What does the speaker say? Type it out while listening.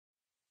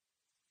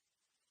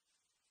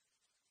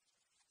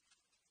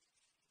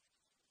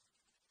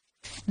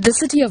The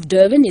city of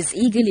Durban is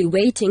eagerly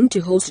waiting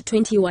to host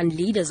 21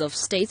 leaders of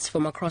states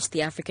from across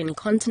the African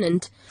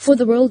continent for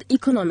the World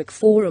Economic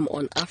Forum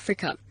on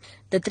Africa.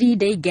 The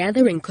three-day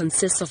gathering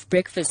consists of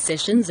breakfast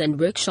sessions and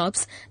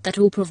workshops that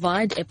will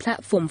provide a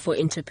platform for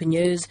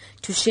entrepreneurs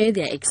to share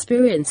their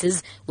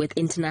experiences with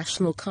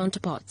international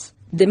counterparts.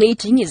 The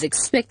meeting is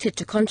expected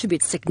to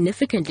contribute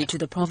significantly to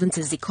the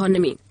province's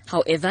economy.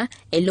 However,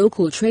 a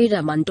local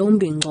trader,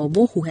 Mantombi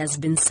Ngobo, who has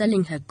been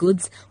selling her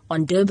goods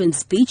on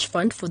Durban's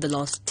beachfront for the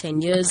last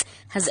 10 years,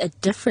 has a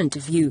different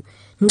view.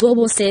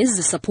 Ngobo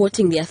says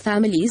supporting their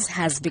families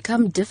has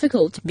become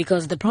difficult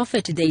because the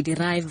profit they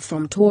derive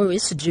from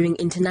tourists during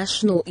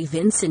international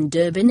events in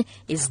Durban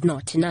is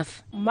not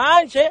enough.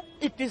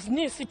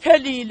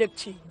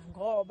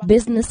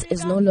 Business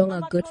is no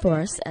longer good for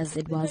us as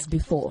it was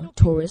before.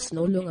 Tourists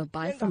no longer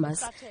buy from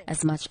us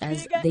as much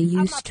as they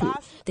used to.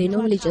 They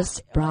normally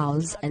just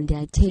browse and they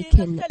are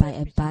taken by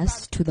a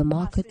bus to the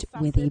market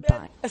where they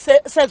buy.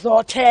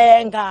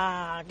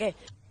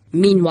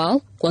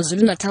 Meanwhile,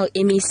 KwaZulu-Natal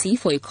MEC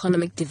for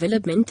Economic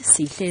Development,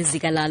 Sihle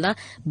Zikalala,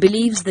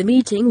 believes the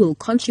meeting will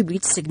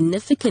contribute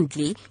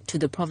significantly to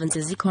the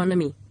province's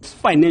economy. This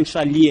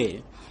financial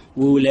year,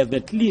 we will have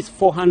at least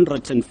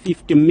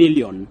 450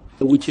 million,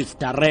 which is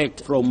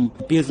direct from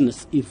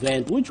business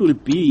event, which will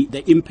be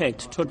the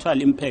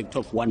total impact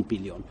of 1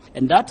 billion.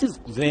 And that is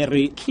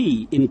very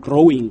key in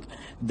growing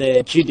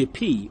the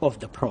GDP of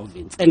the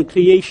province and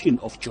creation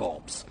of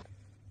jobs.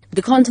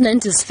 The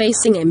continent is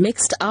facing a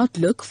mixed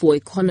outlook for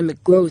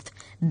economic growth.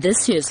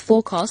 This year's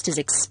forecast is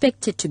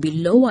expected to be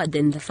lower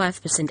than the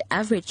 5%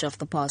 average of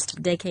the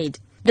past decade.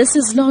 This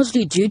is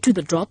largely due to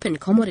the drop in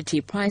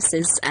commodity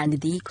prices and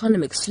the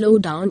economic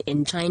slowdown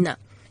in China.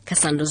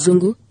 Cassandra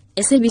Zungu,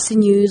 SABC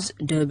News,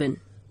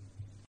 Durban.